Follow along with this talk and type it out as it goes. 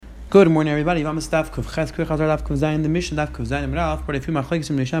Good morning, everybody. I'm Stav Kuf Ches Kuf Chazar Daf Kuf Zayin. The mission Daf Kuf Zayin Ralph. But if you machlekes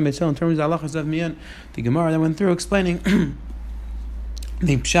in Nisham Beitzil in terms of halachas of Mian, the Gemara that went through explaining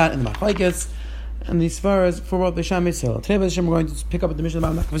the pshat and the machlekes and the svaras for what Nisham Beitzil. Today, we're going to pick up at the mission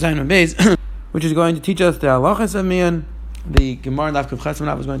about Kuf Zayin Beis, which is going to teach us the halachas of Mian. The Gemara Daf Kuf Ches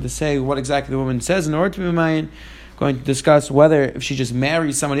was going to say what exactly the woman says in order to be Mian. Going to discuss whether if she just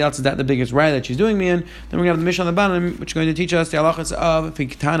marries somebody else, is that the biggest right that she's doing mian. Then we're going to have the mission on the bottom, which is going to teach us the halachas of if a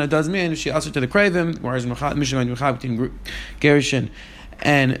katana does mian, if she also to the kravim, whereas the mission is going to be between gerushin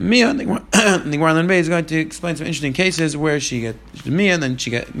and mian. The Gemara on is going to explain some interesting cases where she gets mian, then she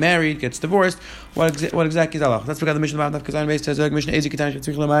gets married, gets divorced. What exactly is halachas? That's what the mission about because on base says mission ezi katana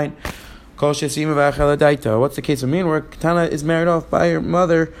shetzich l'mayin kol shesim v'achel daita. What's the case of mian where katana is married off by her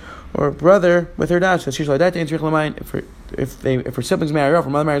mother or brother with her dash? So she's like that. If her siblings marry off, her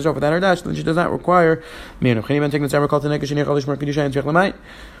mother marries off without her dash, then she does not require mian. That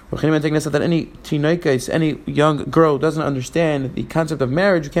any teenage, any young girl doesn't understand the concept of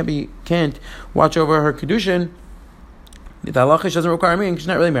marriage, can't watch over her kedushin. The halachish doesn't require mian because she's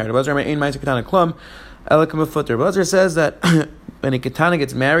not really married. Belazar says that when a katana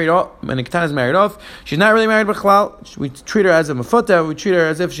is married off, she's not really married b'chlal. We treat her as a mafuta. We treat her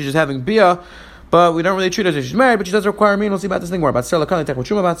as if she's just having bia, but we don't really treat her as if she's married. But she does require me. We'll see about this thing more about Sarah Lakan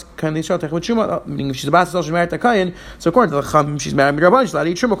Techwachuma, about Kan Yisrael Techwachuma. Meaning, if she's about to sell, she's married to Kayin. So according to the Chum, she's married to Rabban. She's allowed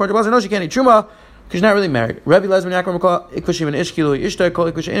to eat truma. According to Belazar, no, she can't eat truma because she's not really married. Rabbi Lezman Yaakov call ikvashim and ish kilo ishtay call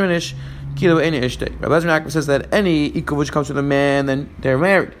ikvashim and ish kilo any ishtay. Rabbi Lezman Yaakov says that any ikuv which comes from a man, then they're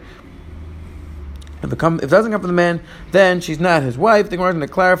married. If it doesn't come from the man, then she's not his wife. The Gemara is going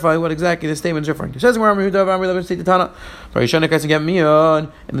to clarify what exactly this statement is referring to. It says in the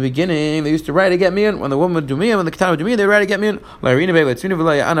beginning, they used to write to get mian. When the woman would do mian, when the katana would do mian, they would write to get mian. In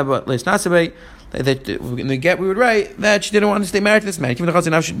the get, we would write that she didn't want to stay married to this man.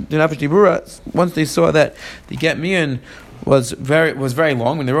 Once they saw that the get mian was very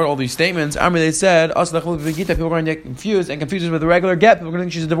long, when they wrote all these statements, they said, people were going to get confused with the regular get. People were going to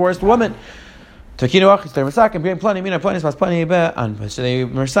think she's a divorced woman. So they Mersakin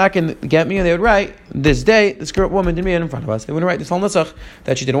get me, and they would write this day this girl woman did me in front of us. They wouldn't write this whole nusach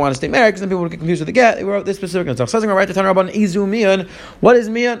that she didn't want to stay married because then people would get confused with the get. They wrote this specific nusach. So I'm going to write the Tanur Rabban Izu Mian. What is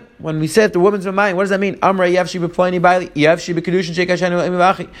Mian? When we said the woman's mind, what does that mean? Amra Yavshi b'Plani Baili Yavshi b'Kedushin Sheikashanu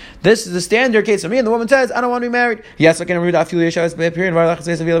Emivachi. This is the standard case of Mian. The woman says, I don't want to be married. Yes, I can read Afilu Yeshavas Period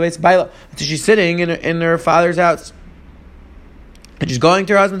Baila. She's sitting in her father's house. And she's going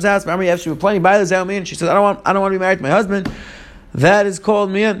to her husband's house. Remember, she was plenty by the Zao Mian. She says, I don't want to be married to my husband. That is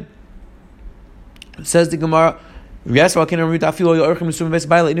called Mian. Says the Gemara. Even if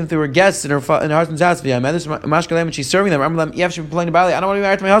they were guests in her husband's house, and she's serving them, I don't want to be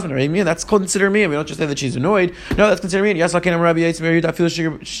married to my husband. Right? That's called consider Mian. We don't just say that she's annoyed. No, that's considered Mian.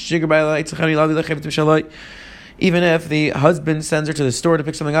 Even if the husband sends her to the store to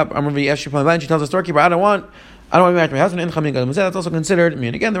pick something up, she tells the storekeeper, I don't want to be married to my husband. That's also considered.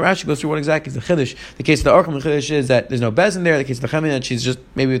 Again, the Rashi goes through what exactly is the chiddush. The case of the Orcham chiddush is that there's no bez in there. The case of the Chamin, that she's just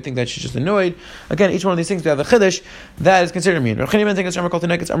maybe would think that she's just annoyed. Again, each one of these things we have the chiddush that is considered mean. We pass like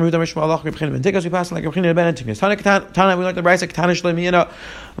Tana, we learned the Brisa Katana Shleimina.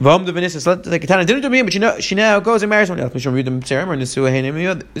 The Katana didn't do me, but she now goes and marries someone else. This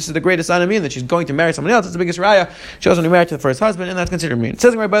is the greatest sign of me that she's going to marry someone else. It's the biggest raya. She was only married to the first husband, and that's considered mean. It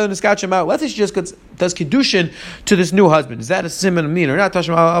says by the Niskachim, let's say she just does kiddushin to this new husband. Is that a simon of mean or not?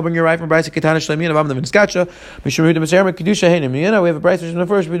 I'll bring your right from Brisa Katana Shleimina of the Niskacha. We have a Brisa from the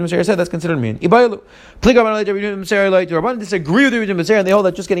first. Said that's considered mean. Ibailu. The Rabbanan disagree with the Rebbe and they hold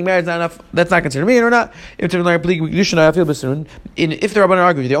that just getting married is not enough. That's not considered mean or not. If the Rabbanan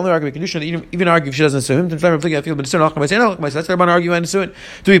argue, they only argue Kedushin, even argue if she doesn't assume. That's the Rabbanan argue and assume.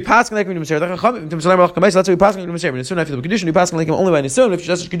 Do we pass like Let's say we pass like Kedushin, we pass like him only by Nisun. If she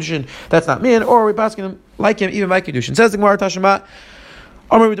does Kedushin, that's not mean, or we pass him like him even by Kedushin. Says the Gemara Tashema.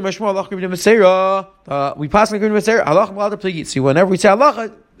 We pass like Kedushin. See, whenever we say Allah,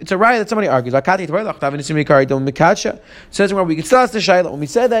 it's a raya that somebody argues. Says we can still ask the shayla when we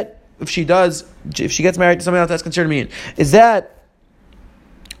say that if she gets married to somebody else, that's considered mean. Is that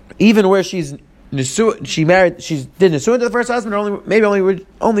even where she did Nisuin to the first husband, or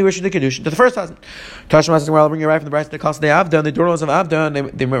only where she did Kedushin to the first husband? Tashma says, I'll bring your right from the Brisa, the cost of the Avdon, the daughters of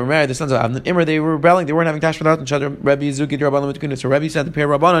Avdon, they were married, the sons of Avdon. Immer, they were rebelling, they weren't having Tashma without each other. Rabbi Zuki, Rabbanan Mutkunah. So Rabbi sent the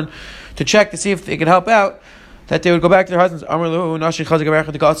pair of Rabbanan to check to see if they could help out, that they would go back to their husbands.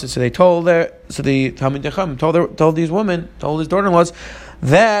 So they told the Talmid Chacham told these women, told his daughter-in-laws,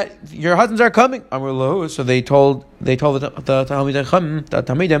 that your husbands are coming. So they told the Talmid Chacham, the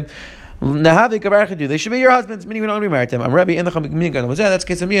Talmidim, They should be your husbands, meaning we don't want to be married to them. I'm Rabbi in the Chamigan. That's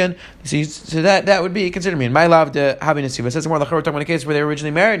case of Mian. So that would be considered Mian. My love to having a siva. It says more like we're talking about a case where they were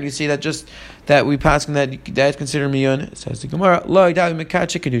originally married, and you see that just that we pass that is considered Mian. It says the Gemara, Lo Davi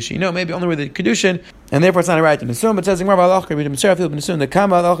Mekachi Kedushin. No, maybe only with the Kedushin, and therefore it's not a right to Nesum, but it says the Gemara Allah Rabbi Mesera feel Nesum, the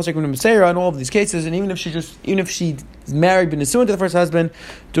Kama Allah Mesera in all of these cases, and even if she's married but Nesum to the first husband,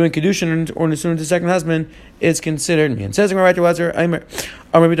 doing Kedushin or Nesum to the second husband is considered Mian. It says the Gemara right to Lazar,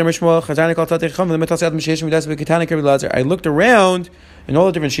 I looked around in all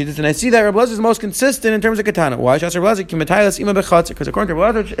the different sheets, and I see that Rabbi Elazar is the most consistent in terms of katana. Why? Because according to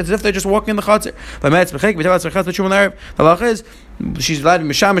Rabbi Elazar, it's as if they're just walking in the chatzir. The halach is she's allowed to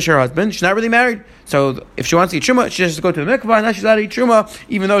mishamish her husband. She's not really married, so if she wants to eat truma, she has to go to the mikvah. Now she's allowed to eat truma,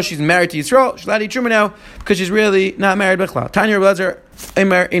 even though she's married to Yisrael. She's allowed to eat truma now because she's really not married. B'chlal. Tanya Rabbi Elazar in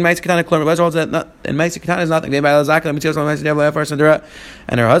Ma'aseh Katana Klor. Rabbi Elazar holds that in Ma'aseh Katana is nothing. And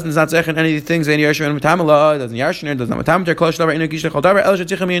her husband's not saying any of these things. Doesn't yarshin, doesn't matamter, kol shdavar inu gish lechol davar el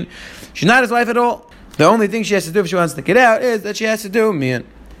shetzich mian. She's not his wife at all. The only thing she has to do if she wants to get out is that she has to do mian.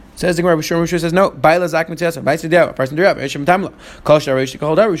 Says the Gemara, Rishon says no. Baila zak mitzvah, baisa dev, a person to up. Eshim matamla, kol shdavar ish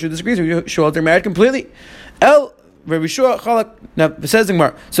lechol davar. Rishon disagrees. Rishon they're married completely. El Rabbi Shua Chalak. Now says the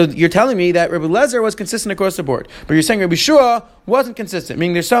Gemara. So you're telling me that Rabbi Elazar was consistent across the board, but you're saying Rabbi Shua wasn't consistent,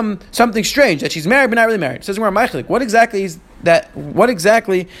 meaning there's something strange that she's married but not really married. Says the Gemara, Maichlik. What exactly is that? What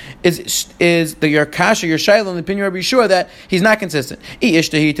exactly is the your kasha, your shayla in the opinion of Rabbi Shua that he's not consistent?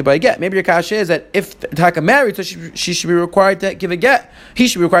 Ishtahi to buy a get. Maybe your kasha is that if Taka married, so she should be required to give a get. He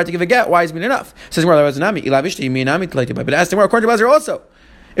should be required to give a get. Why is it enough? Says the Gemara, but ask the Gemara, according to Elazar also.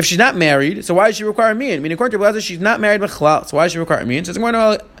 If she's not married, so why does she require me? Meaning, according to Elazar, she's not married b'chlal. So why does she require me? Says, what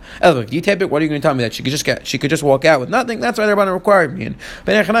are you going to tell me that she could just walk out with nothing? That's why they're about to require me.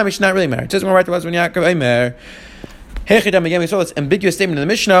 But she's not really married. Says, right to Elazar Yaakov, we saw this ambiguous statement in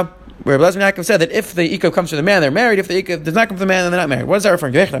the Mishnah where Elazar Yaakov said that if the ikov comes from the man, they're married. If the ikov does not come from the man, then they're not married. What is that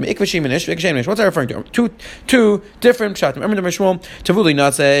referring to? What's that referring to? Two different pshat. Remember the Mishmol Tavuli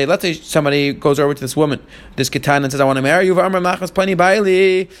not say. Let's say somebody goes over to this woman, this ketan, and says, "I want to marry you."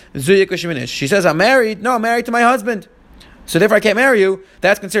 She says, "I'm married." No, I'm married to my husband. So therefore, I can't marry you.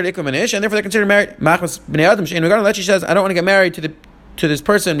 That's considered ikov manish, and therefore they're considered married. Regardless, she says, "I don't want to get married to this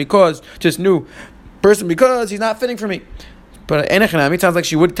person to this new person because he's not fitting for me." But Enechanami, it sounds like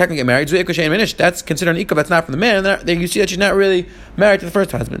she would technically get married. That's considered an ikov. That's not from the man. And there you see that she's not really married to the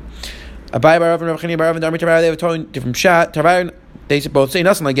first husband. Abai Barav and Rav Chini Barav and Darmi Tavar, they have a totally different shot. Tavar, they both say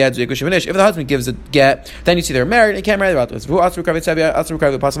nothing like get. If the husband gives a get, then you see they're married and he can't marry the relatives. Let's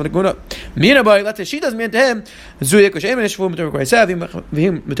say she doesn't mean to him.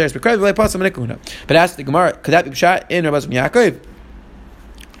 But ask the Gemara, could that be shot in Rabbi Yaakov?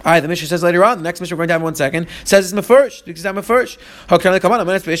 The Mishnah says later on, the next Mishnah we're going to have in 1 second, says it's Mefurish, because I'm Mefurish. Says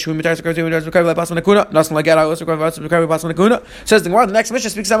the Gemara, the next Mishnah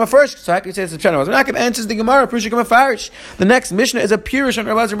speaks I'm Mefurish. So how can you say it's a Pshat? And answers the Gemara, Prushik Mefarish. The next Mishnah is a Pirish on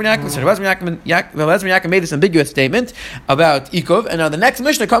Rabbi Elazar. So Rabbi Elazar made this ambiguous statement about Ikov, and now the next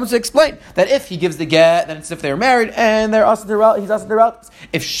Mishnah comes to explain that if he gives the get, then it's as if they're married, and he's also their relatives.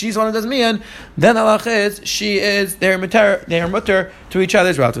 If she's one who does mian, then Allah is, they're mutter to each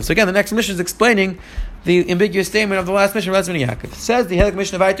other's relatives. So again, the next Mishnah is explaining the ambiguous statement of the last Mishnah, Elazar ben Yaakov. Says the Helik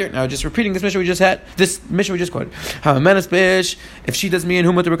Mishnah Vayter. Now, just repeating this Mishnah we just quoted. If she does mian,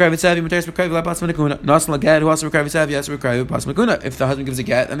 who mutter b'karav v'tzavi, mutter b'karav l'pas m'nekuna. Nasan l'gad, who also b'karav v'tzavi, also b'karav l'pas m'nekuna. If the husband gives a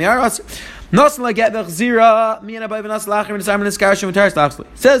get, then they are also. Nasan l'gad v'chzira, mian abai v'nas l'achir v'nisayim v'niskar mutter l'achli.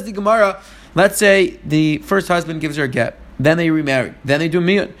 Says the Gemara, let's say the first husband gives her a get, then they remarry, then they do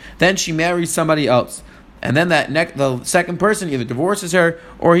mian, then she marries somebody else. And then the second person either divorces her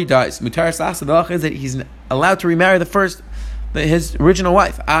or he dies. Mutar Slas, the halacha is that he's allowed to remarry his original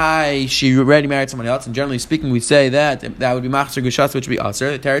wife. She already married somebody else, and generally speaking, we say that would be machzor gushas, which would be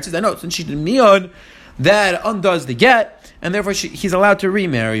aser. The Teretz says, no, since she did mion, that undoes the get, and therefore he's allowed to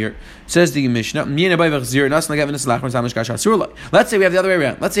remarry her. Says the Mishnah, let's say we have the other way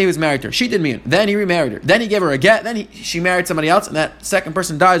around. Let's say he was married to her. She did mion, then he remarried her. Then he gave her a get, then she married somebody else, and that second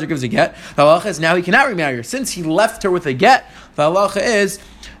person dies or gives a get. The halacha is now he cannot remarry her. Since he left her with a get, the halacha is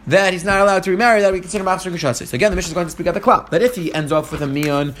that he's not allowed to remarry, that we consider machzor gushas. So again, the Mishnah is going to speak at the clock. That if he ends off with a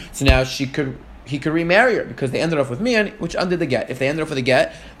mion, so now he could remarry her because they ended off with mian, which undid the get. If they ended off with a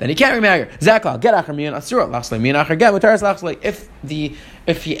get, then he can't remarry her. Zakal get acher mian asura lachslei mian acher get mutaras lachslei.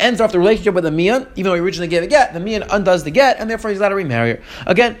 If he ends off the relationship with a mian, even though he originally gave a get, the mian undoes the get, and therefore he's allowed to remarry her.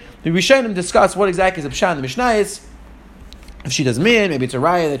 Again, the Rishonim discuss what exactly is a pshat in the Mishnah is. If she does mian, maybe it's a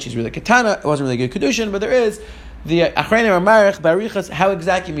raya that she's really katana. It wasn't really good kedushin, but there is the achreinim amarich barichas how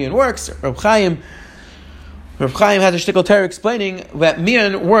exactly mian works. Reb Chaim Reb Chaim has a shtickle Torah explaining that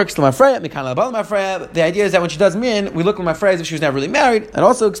mian works to mafreya, mikana abal mafreya. The idea is that when she does mian, we look at mafreya as if she was never really married, and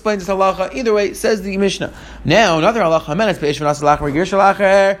also explains this halacha. Either way, says the Mishnah. Now, another halacha,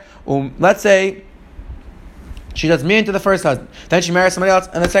 let's say she does mian to the first husband, then she marries somebody else,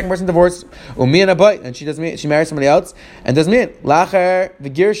 and the second person divorces. And she does mian, she marries somebody else and does mian. Lacher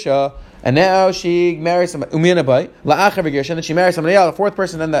v'girsha. And now she marries somebody, and then she marries somebody else, a fourth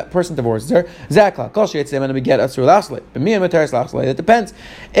person, and that person divorces her. It depends.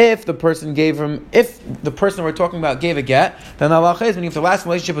 If the person if the person we're talking about gave a get, then the halacha is, meaning if the last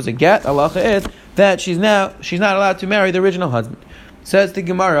relationship was a get, the halacha is that she's not allowed to marry the original husband. Says the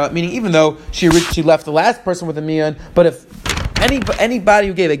Gemara, meaning even though she left the last person with a mian, but if anybody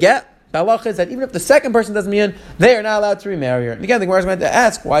who gave a get, the halacha is that even if the second person does mian, they are not allowed to remarry her. And again, the Gemara is meant to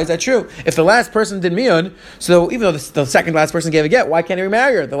ask, why is that true? If the last person did mian, so even though the second last person gave a get, why can't he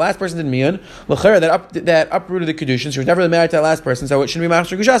remarry her? The last person did mian, l'chera, that uprooted the kedushin. She was never really married to that last person, so it shouldn't be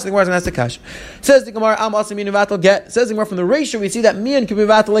machshir gushas. The Gemara is going to ask the kash. Says the Gemara, am also mian vatal get. Says the Gemara, from the ratio we see that mian can be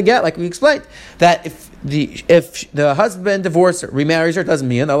vatal a get, like we explained, that if the husband divorces her, remarries her, doesn't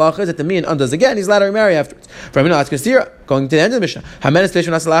mian, the halacha is that the mian undoes again, he's allowed to remarry afterwards. From going to the end of the Mishnah,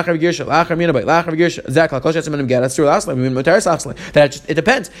 that it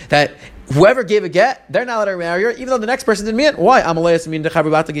depends. That whoever gave a get, they're not allowed to marry her, even though the next person didn't mean. Why?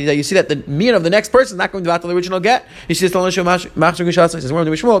 You see that the mean of the next person is not going to battle the original get. You see this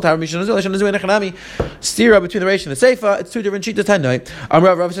stira between the Reish and the Seifa. It's two different sheets.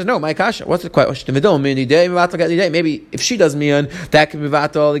 Rav says no. My kasha. What's the question? Maybe if she does mian, that could be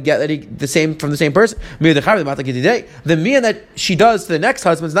battle the get the same from the same person. The mian that she does to the next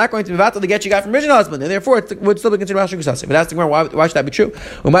husband is not going to be battle the get she got from the original husband, and therefore it would still be considered mashur gusase. But asking why should that be true?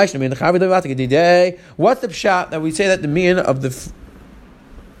 What's the pshat that we say that the mean of the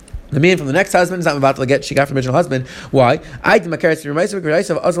mean from the next husband is not about to get she got from the original husband? Why? Because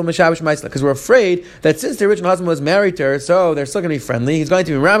we're afraid that since the original husband was married to her, so they're still going to be friendly. He's going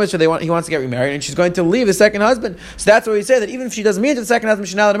to be married, so he wants to get remarried, and she's going to leave the second husband. So that's why we say that even if she doesn't mean to the second husband,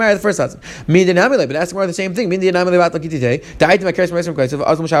 she's not allowed to marry the first husband. But asking more the same thing. Because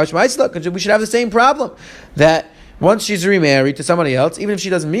we should have the same problem that once she's remarried to somebody else, even if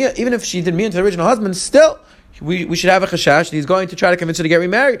she did mean to the original husband, still we should have a chashash that he's going to try to convince her to get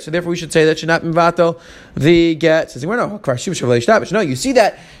remarried. So therefore, we should say that should not mivatel the get. Says no, you see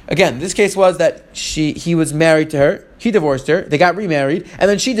that again. This case was that he was married to her, he divorced her, they got remarried, and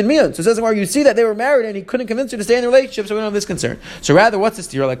then she did mian. So it says you see that they were married and he couldn't convince her to stay in the relationship. So we don't have this concern. So rather, what's the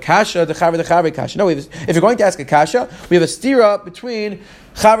stira? Like kasha, the chaver kasha. No, if you're going to ask a kasha, we have a stira between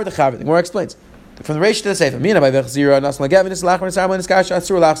chaver the chaver. The Gemara explains. From the Reish to the Sefer, the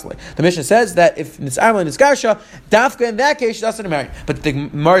Mishnah says that if Nisarma and Niskasha, Dafka in that case she doesn't marry. But the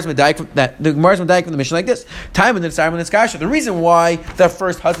Gemara's Medaik from the Mishnah like this: time in Nisarma and Niskasha. The reason why the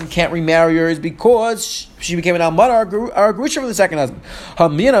first husband can't remarry her is because she became an almana or grusha from the second husband.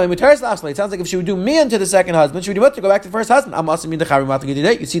 It sounds like if she would do mian to the second husband, she would do what to go back to the first husband. You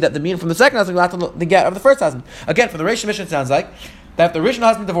see that the mian from the second husband got the get of the first husband. Again, from the Reish Mishnah, it sounds like that if the original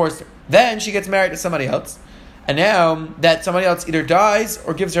husband divorced her, then she gets married to somebody else, and now that somebody else either dies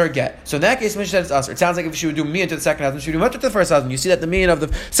or gives her a get. So in that case, Mishnah says it's usher. It sounds like if she would do mian to the second husband, she would do much to the first husband. You see that the mian of the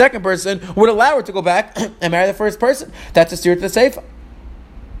second person would allow her to go back and marry the first person. That's a steer to the seifa.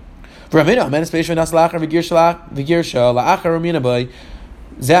 Again, this is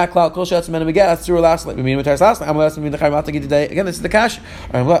the cash.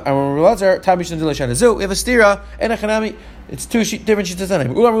 We have a stira and a chanami. It's two different sheets of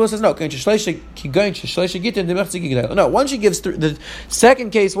time. Ulam says no. No, once she gives the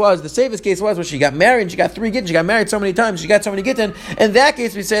second case was the safest case was where she got married and she got 3 gittin. She got married so many times. She got so many gittin. In that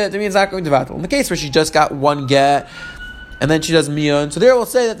case, we say that the mian is not going to vatal. In the case where she just got 1 get and then she does mian, so there we'll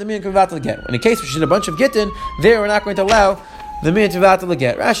say that the mian can vatal get. In the case where she did a bunch of gittin, there we're not going to allow the mian to vatal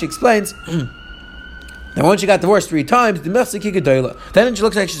get. Rashi explains. Now, once she got divorced 3 times, then she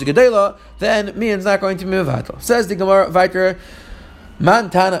looks like she's a gedela, then mian's not going to be mevatel. Says the Gemara, Viter,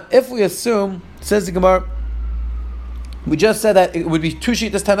 Mantana. If we assume, says the Gemara, we just said that it would be 2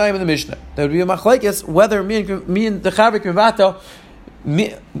 shittas tanaim in the Mishnah. There would be a machlekes whether mian the chavik mevatel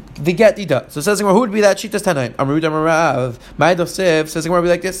the get ida. So says who would be that shittas tanaim? Amrud Amarav Ma'idach Siv. Says be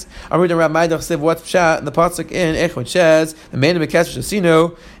like this. Amrud Amarav Ma'idach Siv. What's pshat in the pasuk in Echod says the man of Mekes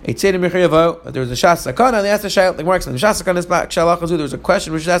Shasino Eitzei Mechayavo. There was a shas sakana and they asked the shayla like works. The shas sakana is back shalachazu. There was a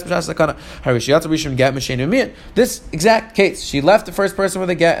question which was asked shas sakana. Harishiyat Rishon get Meshenu Mian. This exact case, she left the first person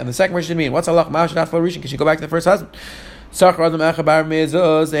with a get and the second person Mian. What's Allah Ma'ashadat for Rishon? Can she go back to the first husband? They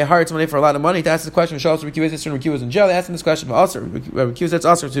hired somebody for a lot of money to ask the question. Also, Rikiwa was in jail. They asked him this question. But also, Rikiwa said it's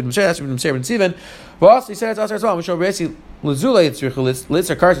also to Moshe Steven. But also, he said it's also as well. We show basically Lazula Liz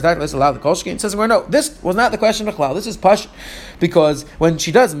or Kars attack. Let's allow the Kolshkin. It says no. This was not the question of Chalal. This is Pash, because when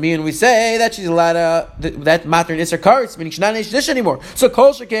she does mean, we say that she's allowed that matter in Isser Kars, meaning she's not an Ish anymore. So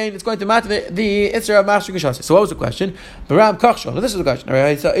Kolshkin, it's going to matter the Isser of Mashur Gishas. So what was the question? Baram Kachshol. This is the question. All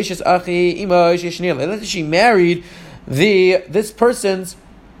right. So Ishis Achi Ima Ish Shnila. She married this person's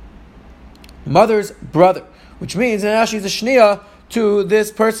mother's brother, which means now she's a shnia to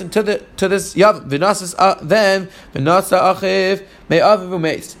this person, to this yav. Then v'nasa achiv me'aviv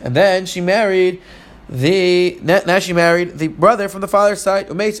umeis, and then she married the brother from the father's side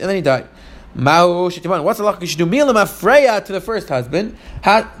umeis, and then he died. Ma'u shetiman. What's the law? She do milam afreya to the first husband.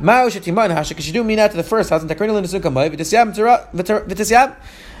 Ma'u shetiman hasha. She do mina to the first husband. Takrinil nesukamay v'tisyam,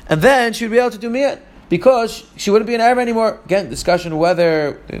 and then she would be able to do miyat, because she wouldn't be an Arab anymore. Again, discussion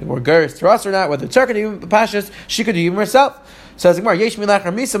whether we're girls to us or not, whether Tzarka even Pashas, she could do even herself. Says Gemara, Yesh milach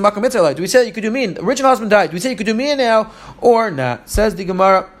harmisa makam mitzalai. Do we say that you could do mean? The original husband died. Do we say you could do mean now or not? Says the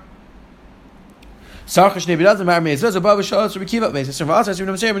Gemara. This is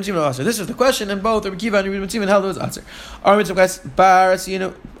the question, and both Rabbi Kiva and Rabbi Yitzchak held it was answer.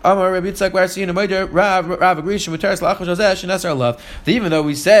 Even though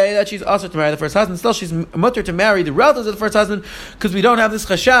we say that she's also to marry the first husband, still she's mutter to marry the relatives of the first husband, because we don't have this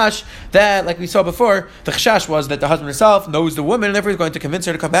chashash that, like we saw before, the chashash was that the husband herself knows the woman and therefore he's going to convince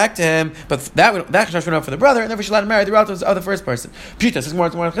her to come back to him, but that chashash went out for the brother, and therefore she's allowed to marry the relatives of the first person. Pshita says more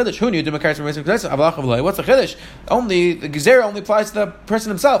chiddush. Who knew the Makar what's the chiddush? Only the gezerah only applies to the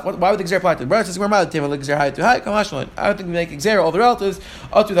person himself. Why would the gezerah apply to the brother? Says I don't think we make gezerah all the relatives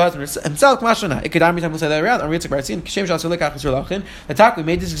or to the husband himself. It could time we'll say that around. The talk we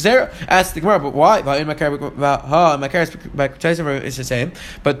made this gezerah. Ask the Gemara, but why? It's the same.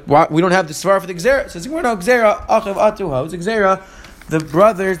 But why, we don't have the svar for the gezerah. Says we're no gezerah. Achav atuha. It's a gezerah. The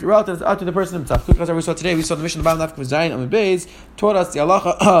brothers, the relatives, out to the person himself. We saw today. We saw the mission of Bam Nafka Zayin Amid Beis taught us the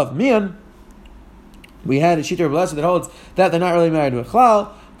halacha of mian. We had a Shita Rebbe that holds that they're not really married to a Chalal.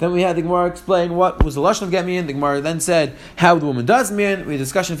 Then we had the Gemara explain what was the lashon of get mian. The Gemara then said how the woman does mian. We had a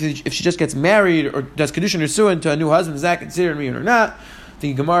discussion if she just gets married or does kedushin or suin to a new husband, is that considered mian or not?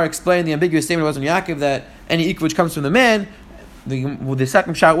 The Gemara explained the ambiguous statement was on Yaakov that any ikv which comes from the man. The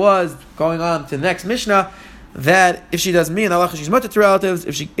second shot was going on to the next Mishnah, that if she does mian, Allah she's mutter to relatives.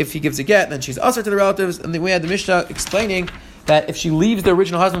 If he gives a get, then she's usher to the relatives. And then we had the Mishnah explaining that if she leaves the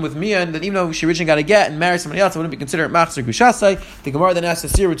original husband with mian, then even though she originally got a get and married somebody else, it wouldn't be considered machzor gushasai. The Gemara then asked the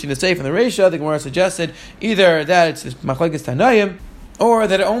seer between the seif and the reisha. The Gemara suggested either that it's machlekes tanayim, or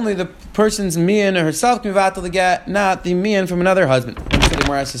that only the person's mian herself can vatal the get, not the mian from another husband. And so the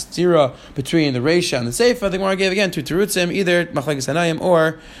Gemara asked the stira between the reisha and the seifa. The Gemara gave again two terutzim, either machlekes tanayim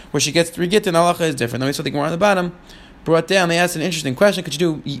or where she gets three gittin, and halacha is different. Then we saw the Gemara on the bottom brought down, they asked an interesting question. Could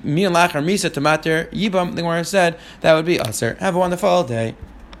you do mian lachar misa to mater yibam? The Gemara said that would be aser. Have a wonderful day.